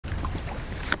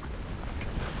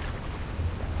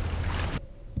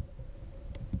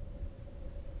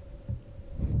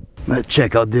Let's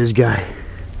check out this guy.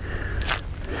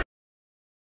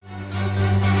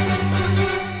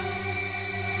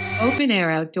 Open air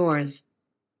outdoors.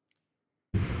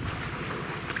 It's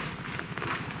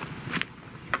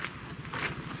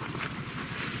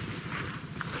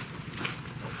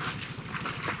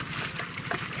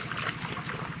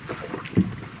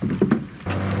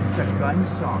a gun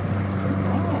sock.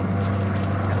 Oh.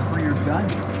 That's for your gun.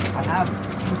 I have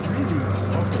 2 or 3 of these.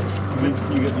 Okay. You mean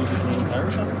you get these at the entire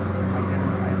or something? I get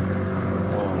them.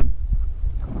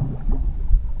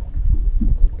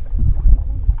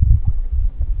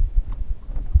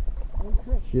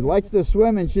 She likes to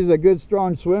swim, and she's a good,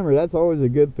 strong swimmer. That's always a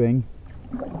good thing.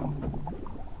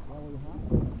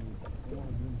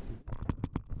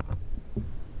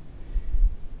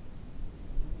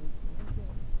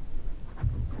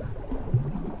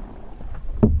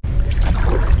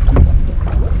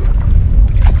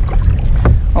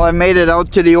 Well, I made it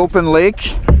out to the open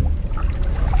lake,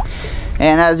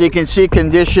 and as you can see,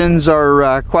 conditions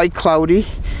are quite cloudy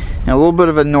and a little bit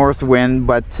of a north wind,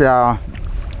 but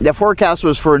the forecast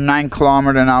was for 9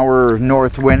 km/h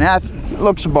north wind. That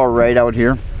looks about right out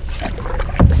here.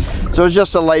 So it's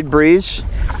just a light breeze,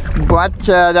 but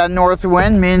that north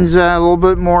wind means a little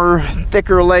bit more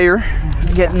thicker layer.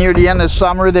 Getting near the end of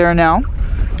summer there now.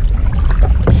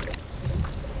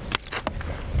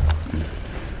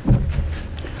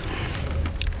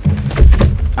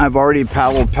 I've already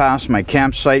paddled past my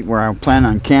campsite where I plan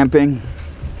on camping,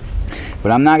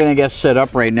 but I'm not going to get set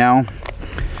up right now.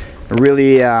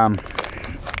 Really, I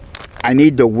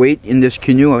need the weight in this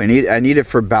canoe. I need it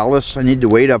for ballast. I need the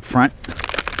weight up front.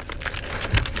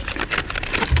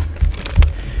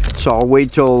 So I'll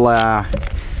wait till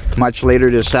much later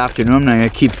this afternoon. I'm going to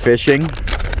keep fishing.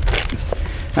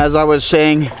 As I was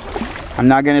saying, I'm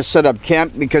not going to set up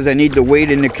camp because I need the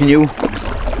weight in the canoe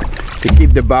to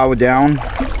keep the bow down.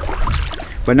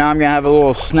 But now I'm going to have a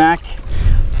little snack.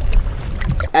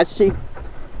 Essie.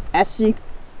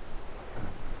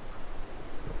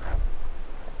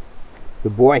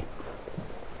 Good boy.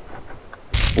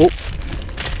 Oh,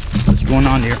 what's going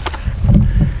on here?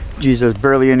 Geez, there's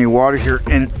barely any water here,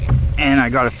 and I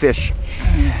got a fish.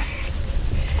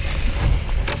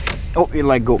 Oh, he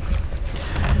let go.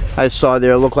 I saw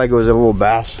there, it looked like it was a little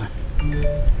bass.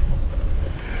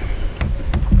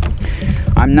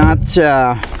 I'm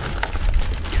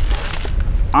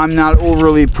not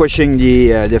overly pushing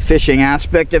the fishing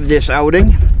aspect of this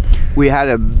outing. We had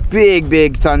a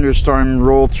big thunderstorm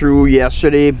roll through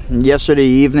yesterday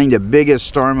evening, the biggest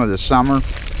storm of the summer.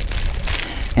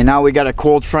 And now we got a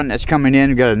cold front that's coming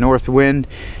in. We got a north wind,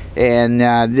 and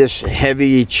this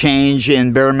heavy change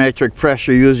in barometric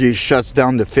pressure usually shuts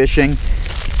down the fishing.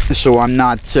 So I'm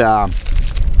not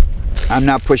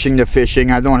pushing the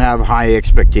fishing. I don't have high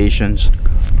expectations.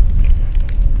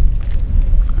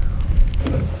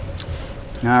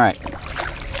 All right.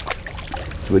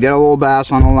 So we got a little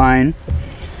bass on the line.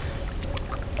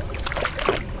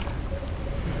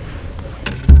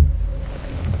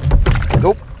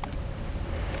 Nope.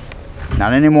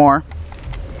 Not anymore.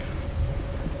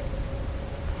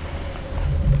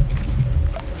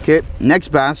 Okay, next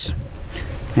bass.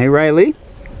 Hey Riley,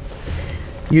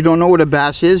 you don't know what a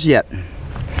bass is yet.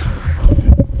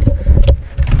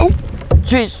 Oh,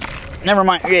 jeez. Never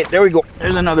mind. Okay, there we go.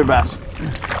 There's another bass.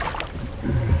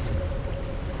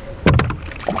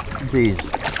 Jeez.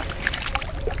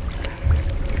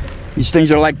 These things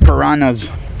are like piranhas.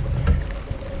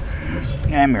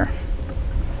 Come here.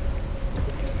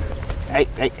 Hey.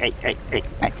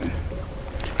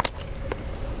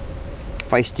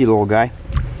 Feisty little guy.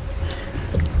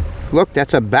 Look,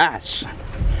 that's a bass.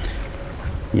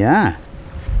 Yeah.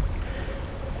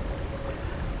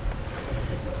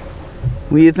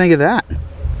 What do you think of that?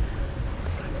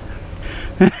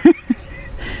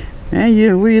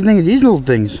 Hey, what do you think of these little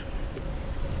things?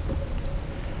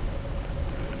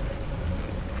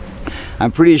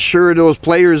 I'm pretty sure those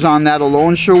players on that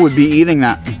Alone show would be eating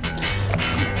that.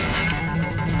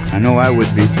 I know I would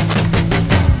be.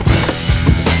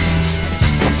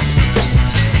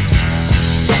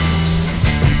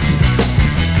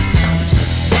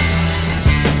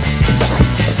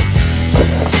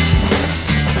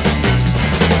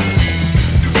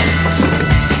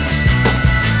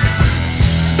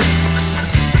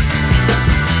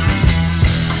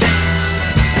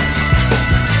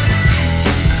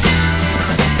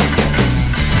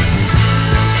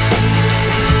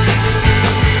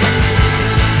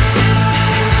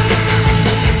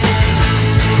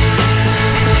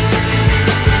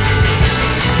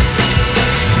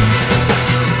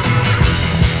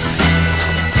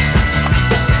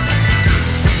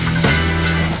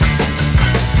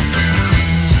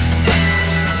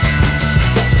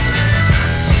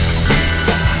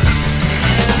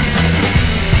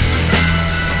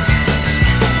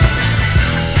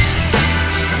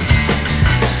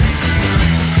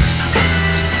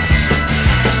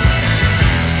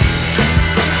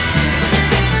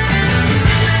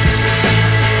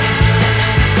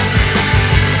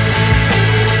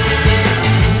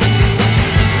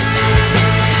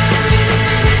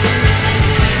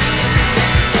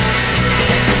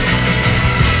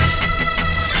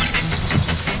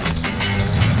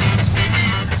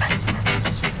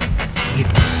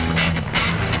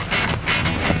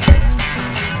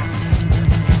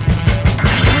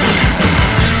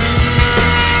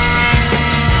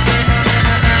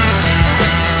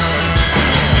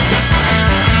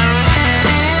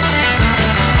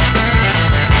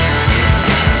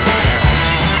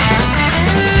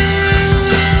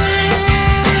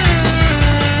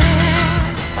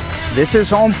 this is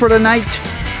home for the night.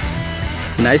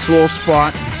 Nice little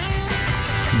spot.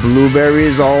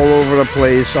 Blueberries all over the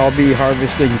place. I'll be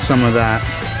harvesting some of that.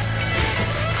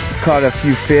 Caught a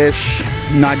few fish.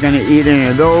 Not gonna eat any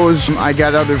of those. I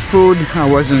got other food. I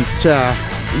wasn't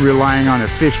relying on a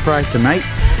fish fry tonight,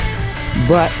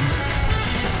 but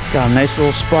got a nice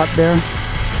little spot there.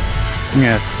 I'm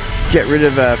gonna get rid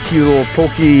of a few little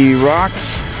pokey rocks,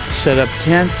 set up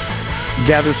tent,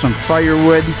 gather some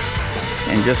firewood,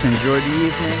 and just enjoy the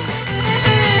evening.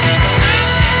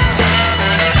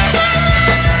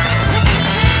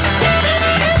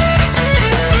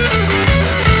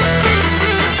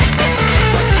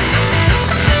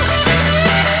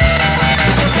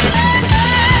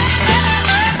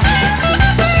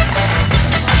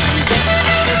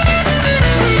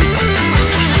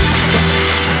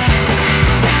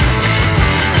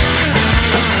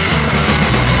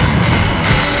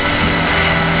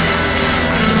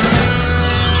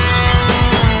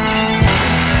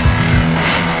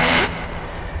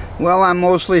 Well, I'm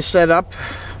mostly set up.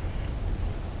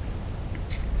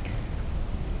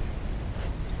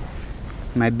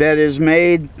 My bed is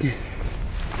made,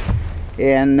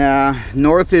 and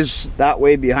north is that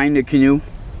way behind the canoe.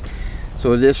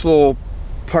 So this little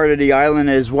part of the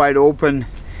island is wide open.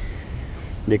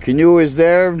 The canoe is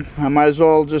there. I might as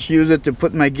well just use it to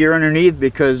put my gear underneath,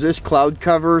 because this cloud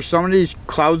cover, some of these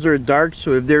clouds are dark,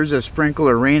 so if there's a sprinkle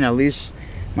of rain, at least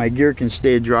my gear can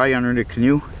stay dry under the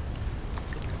canoe.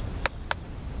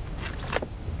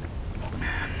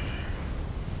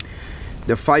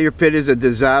 The fire pit is a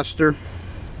disaster,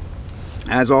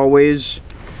 as always.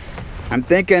 I'm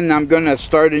thinking I'm gonna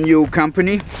start a new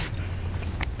company,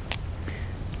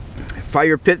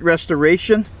 fire pit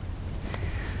restoration,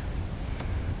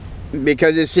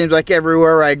 because it seems like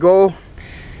everywhere I go,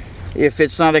 if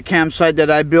it's not a campsite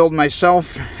that I build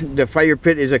myself, the fire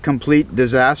pit is a complete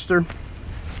disaster.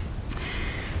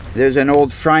 There's an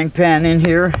old frying pan in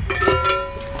here.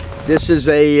 This is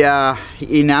a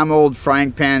enameled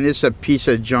frying pan. This is a piece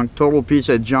of junk, total piece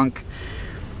of junk,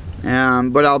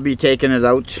 but I'll be taking it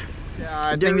out.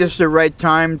 I think this is the right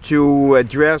time to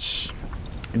address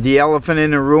the elephant in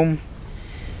the room.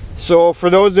 So for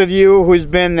those of you who's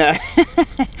been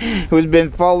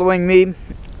following me,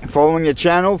 following the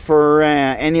channel for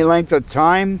any length of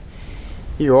time,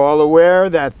 you're all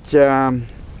aware that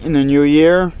in the new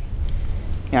year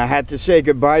I had to say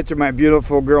goodbye to my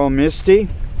beautiful girl Misty.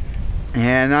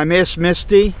 And I miss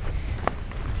Misty.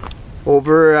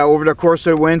 Over the course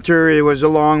of winter, it was a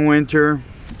long winter,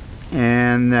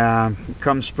 and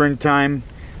come springtime,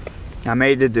 I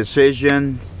made the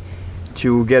decision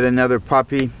to get another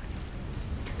puppy.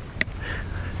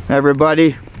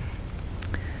 Everybody,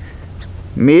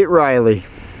 meet Riley.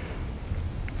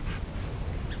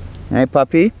 Hey,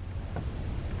 puppy.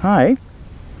 Hi.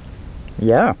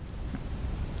 Yeah.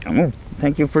 Oh,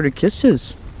 thank you for the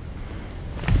kisses.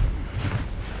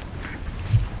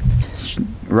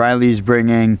 Riley's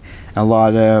bringing a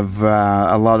lot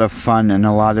of fun and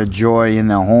a lot of joy in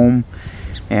the home,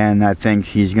 and I think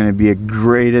he's going to be a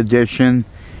great addition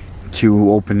to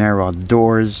Open Air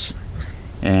Outdoors,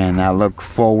 and I look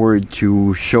forward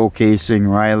to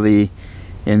showcasing Riley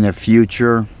in the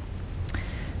future.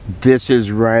 This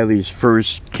is Riley's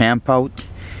first camp out.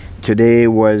 Today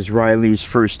was Riley's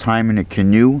first time in a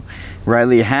canoe.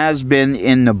 Riley has been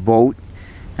in the boat.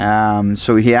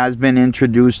 So he has been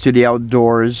introduced to the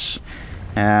outdoors.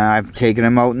 I've taken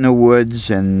him out in the woods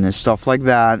and stuff like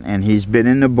that, and he's been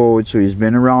in the boat, so he's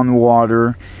been around the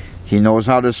water. He knows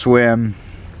how to swim,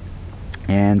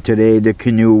 and today the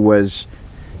canoe was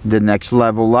the next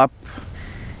level up,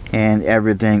 and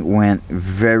everything went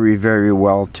very, very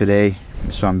well today,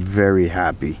 so I'm very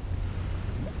happy.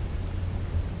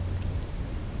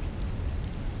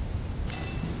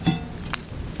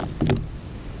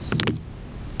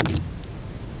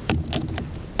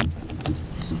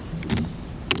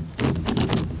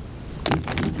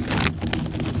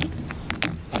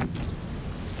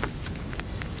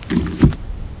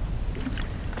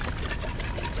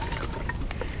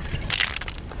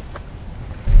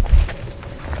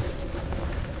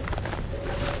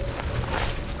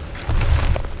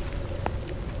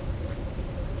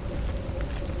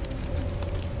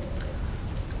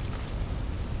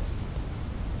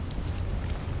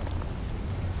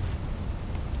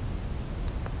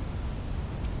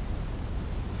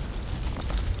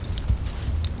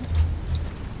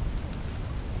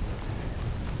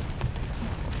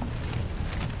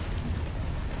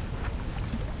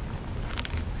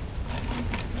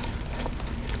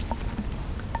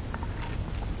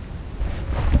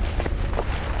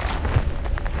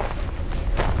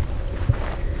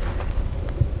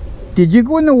 Did you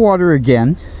go in the water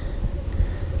again?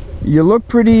 You look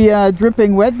pretty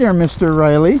dripping wet there, Mr.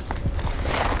 Riley.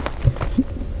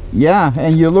 Yeah,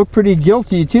 and you look pretty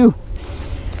guilty too.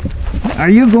 Are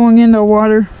you going in the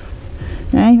water?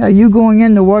 Hey, are you going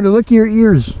in the water? Look at your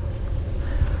ears.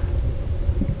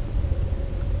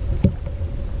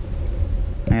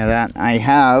 Look at that. I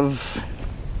have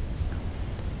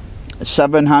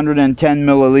 710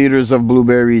 milliliters of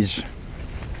blueberries.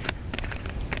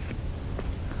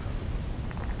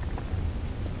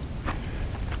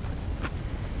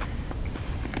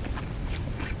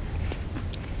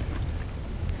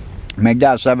 Make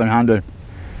that 700.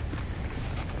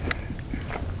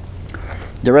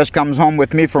 The rest comes home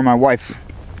with me for my wife.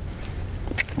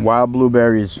 Wild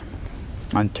blueberries.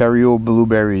 Ontario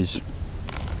blueberries.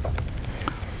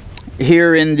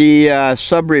 Here in the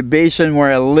Sudbury Basin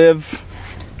where I live,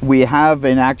 we have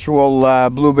an actual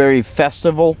blueberry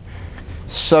festival.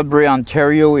 Sudbury,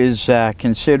 Ontario is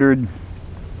considered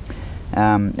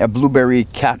a blueberry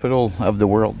capital of the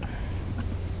world.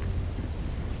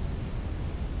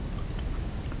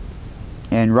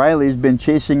 And Riley's been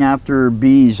chasing after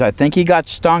bees. I think he got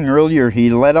stung earlier. He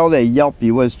let out a yelp. He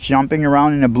was jumping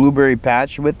around in a blueberry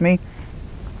patch with me.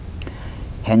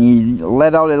 And he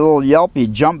let out a little yelp. He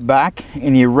jumped back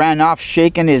and he ran off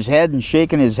shaking his head and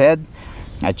shaking his head.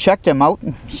 I checked him out.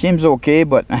 Seems okay,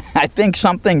 but I think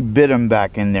something bit him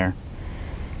back in there.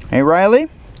 Hey, Riley?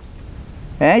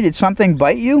 Hey, did something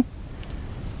bite you?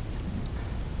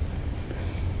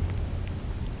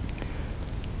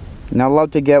 Not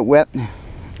allowed to get wet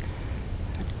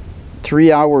 3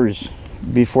 hours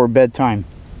before bedtime.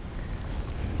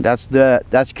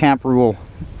 That's camp rule.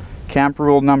 Camp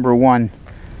rule number 1.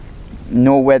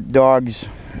 No wet dogs.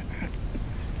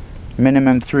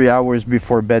 Minimum 3 hours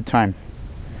before bedtime.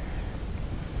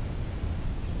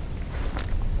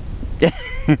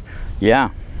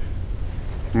 Yeah.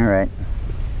 All right.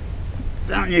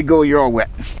 Down you go. You're all wet.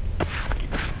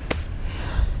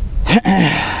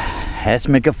 Let's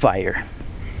make a fire.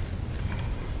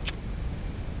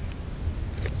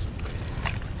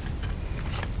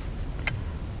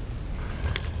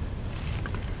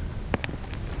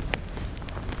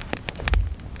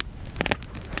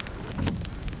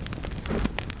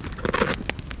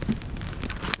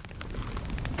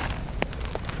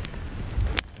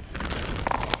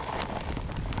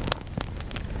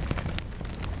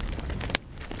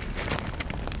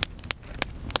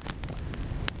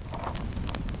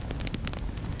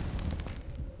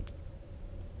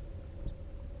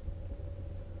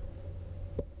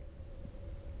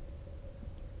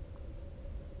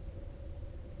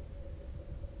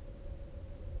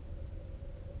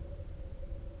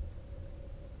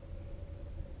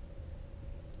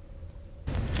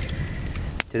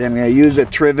 Today I'm going to use a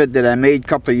trivet that I made a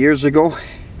couple of years ago,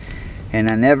 and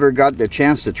I never got the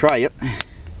chance to try it.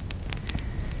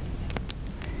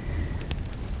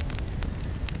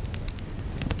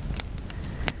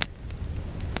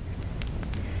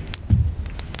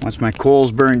 Once my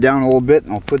coals burn down a little bit,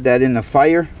 I'll put that in the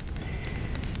fire.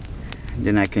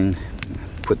 Then I can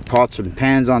put pots and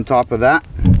pans on top of that.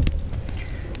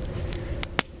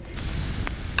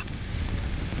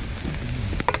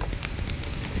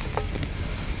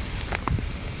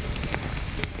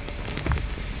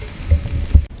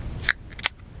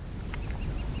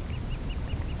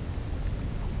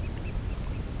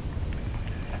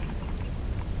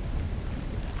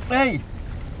 Hey,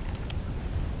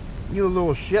 you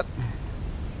little shit.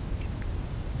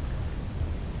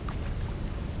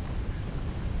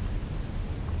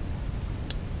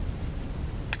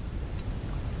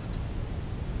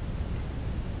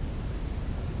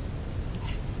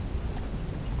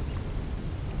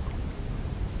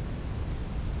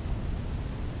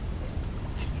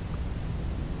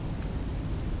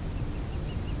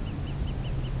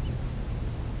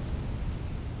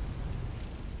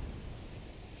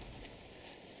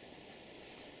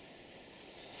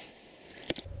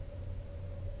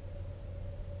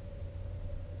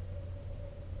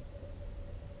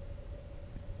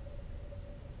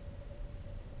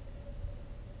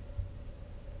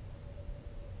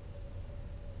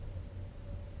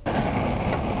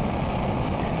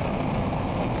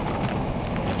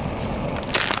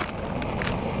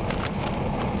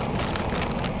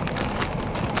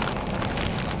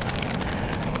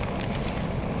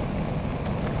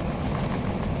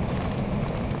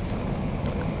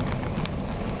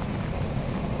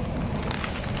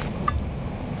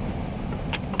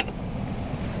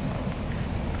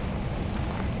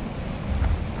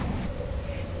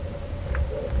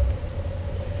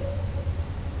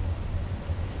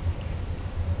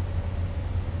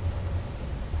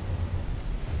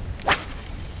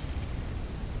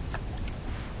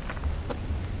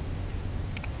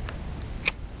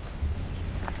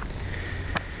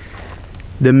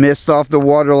 The mist off the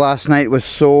water last night was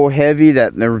so heavy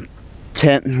that the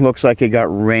tent looks like it got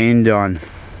rained on.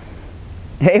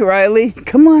 Hey Riley,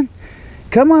 come on.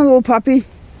 Come on, little puppy.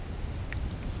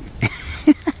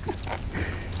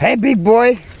 Hey big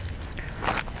boy.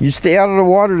 You stay out of the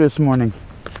water this morning.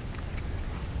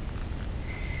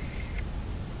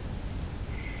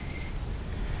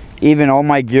 Even all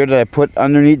my gear that I put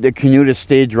underneath the canoe to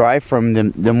stay dry from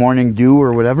the morning dew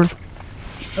or whatever.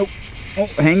 Oh,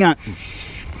 hang on.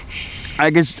 I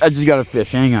just got a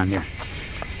fish. Hang on here.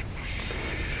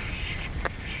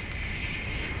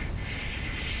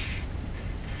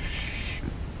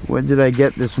 What did I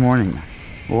get this morning?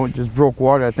 Oh, it just broke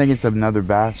water. I think it's another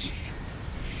bass.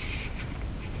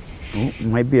 Oh, it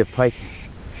might be a pike.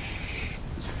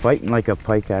 It's fighting like a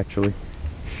pike actually.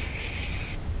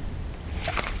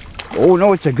 Oh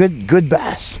no, it's a good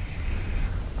bass.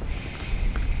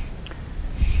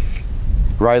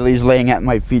 Riley's laying at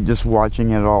my feet just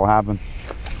watching it all happen.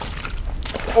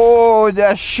 Oh,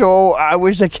 that show. I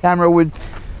wish the camera would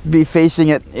be facing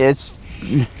it. It's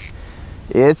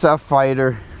a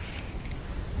fighter.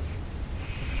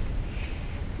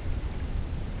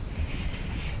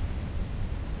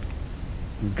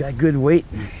 He's got good weight.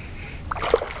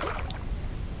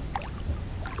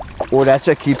 Oh, that's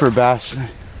a keeper bass.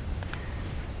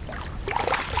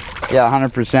 Yeah,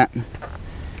 100%.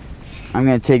 I'm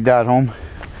gonna take that home.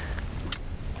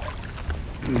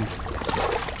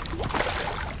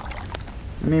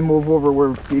 Let me move over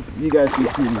where you guys can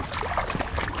see me.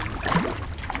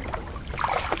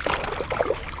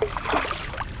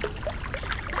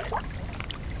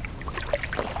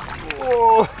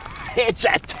 Oh, it's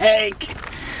a tank.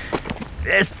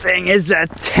 This thing is a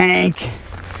tank.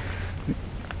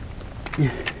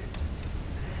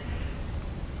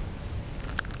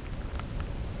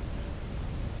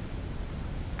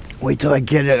 Wait till I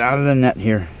get it out of the net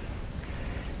here.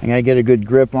 I gotta get a good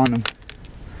grip on him.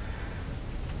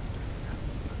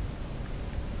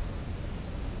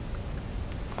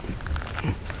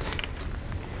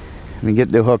 Let me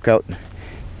get the hook out.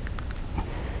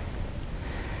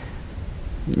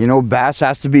 You know, bass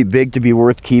has to be big to be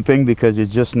worth keeping because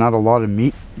it's just not a lot of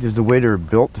meat, just the way they're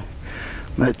built.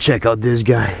 Let's check out this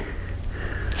guy.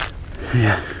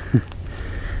 Yeah.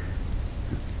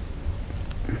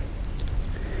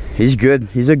 He's good.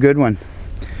 He's a good one.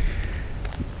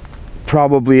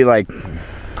 Probably like,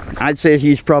 I'd say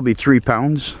he's probably 3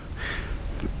 pounds.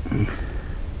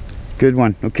 Good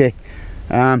one. Okay.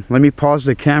 Let me pause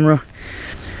the camera.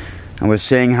 I was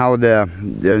saying how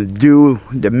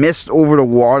the mist over the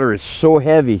water is so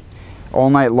heavy all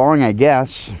night long, I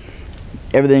guess.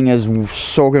 Everything is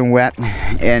soaking wet,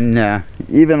 and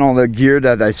even all the gear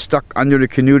that I stuck under the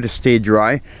canoe to stay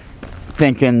dry,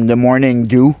 thinking the morning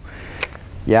dew.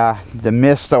 Yeah, the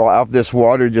mist of this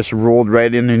water just rolled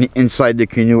right in and inside the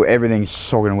canoe. Everything's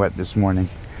soaking wet this morning.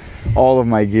 All of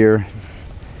my gear.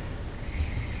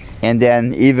 And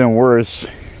then even worse,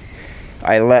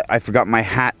 I forgot my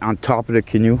hat on top of the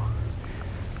canoe.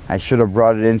 I should have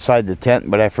brought it inside the tent,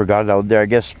 but I forgot it out there. I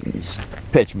guess it's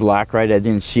pitch black, right? I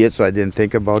didn't see it, so I didn't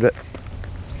think about it.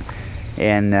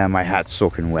 And my hat's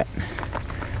soaking wet.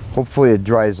 Hopefully it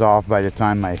dries off by the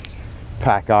time I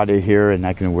pack out of here and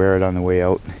I can wear it on the way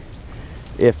out.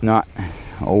 If not,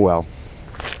 oh well.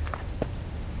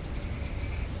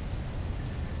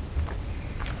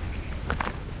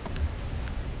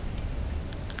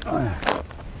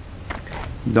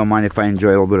 Don't mind if I enjoy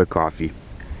a little bit of coffee.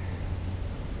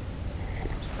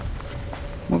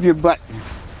 Move your butt.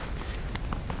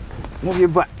 Move your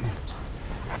butt.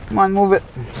 Come on, move it.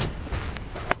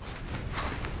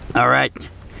 All right,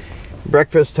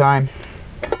 breakfast time.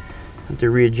 I have to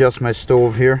readjust my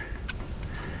stove here.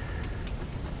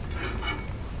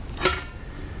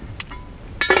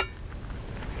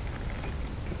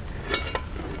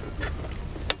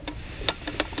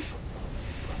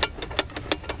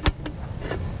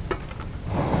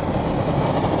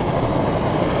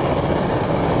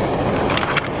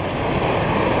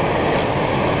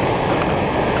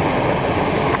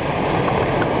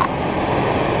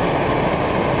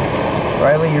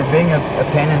 Riley, you're being a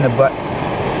pain in the butt.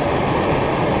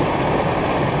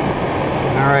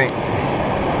 All right.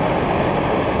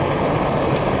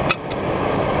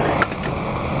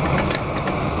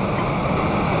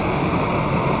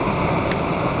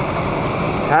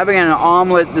 Having an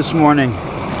omelet this morning.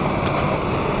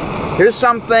 Here's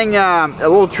something, a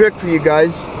little trick for you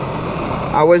guys.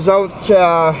 I was out,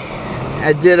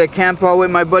 I did a camp out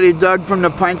with my buddy Doug from the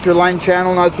Pine Tree Line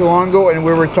channel not too long ago, and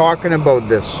we were talking about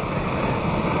this.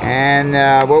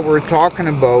 And what we're talking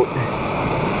about,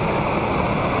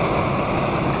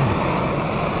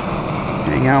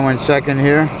 hang Hang on 1 second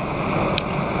here.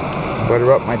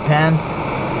 Butter up my pan.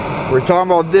 We're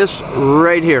talking about this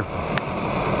right here.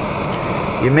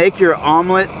 You make your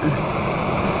omelet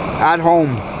at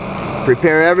home.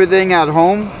 Prepare everything at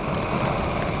home.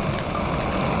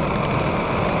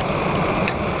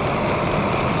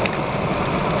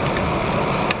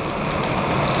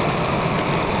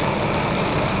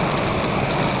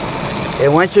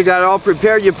 And once you got it all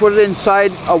prepared, you put it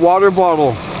inside a water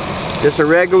bottle. Just a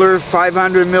regular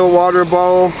 500 ml water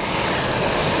bottle.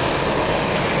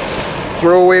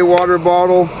 Throwaway water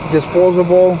bottle,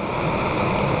 disposable.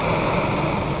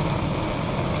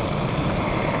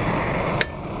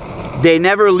 They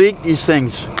never leak, these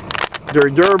things. They're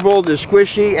durable, they're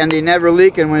squishy, and they never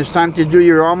leak. And when it's time to do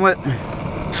your omelet,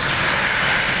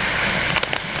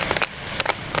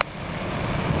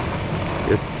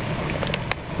 just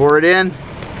pour it in.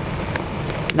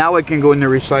 Now it can go in the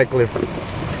recycler.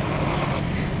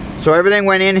 So everything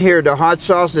went in here, the hot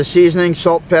sauce, the seasoning,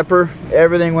 salt, pepper,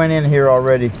 everything went in here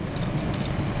already.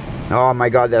 Oh my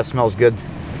God, that smells good.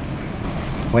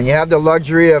 When you have the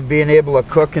luxury of being able to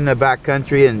cook in the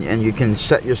backcountry and you can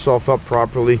set yourself up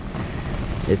properly,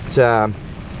 it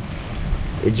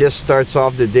just starts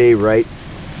off the day right.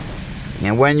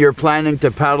 And when you're planning to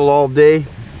paddle all day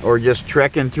or just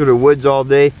trekking through the woods all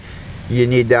day, you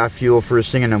need that fuel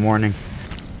first thing in the morning.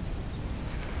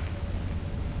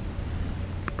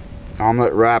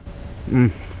 Omelet wrap.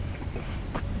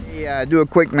 Yeah, do a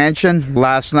quick mention.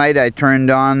 Last night I turned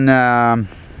on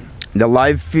the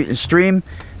live stream.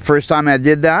 First time I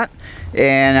did that,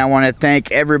 and I want to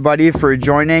thank everybody for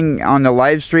joining on the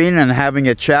live stream and having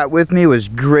a chat with me. It was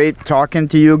great talking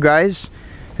to you guys.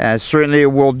 Certainly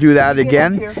we'll do that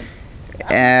again.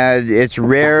 And it's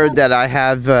rare that I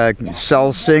have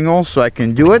cell signal so I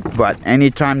can do it, but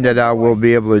anytime that I will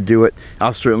be able to do it,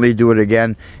 I'll certainly do it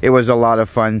again. It was a lot of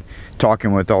fun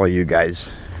talking with all of you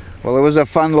guys. Well, it was a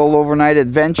fun little overnight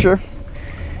adventure.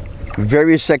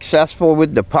 Very successful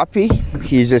with the puppy.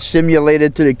 He's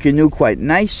assimilated to the canoe quite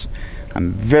nice.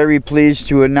 I'm very pleased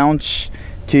to announce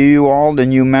to you all the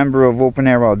new member of Open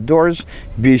Air Outdoors.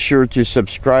 Be sure to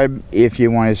subscribe if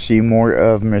you want to see more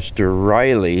of Mr.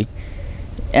 Riley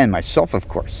and myself, of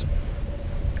course.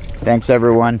 Thanks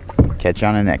everyone. Catch you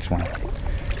on the next one.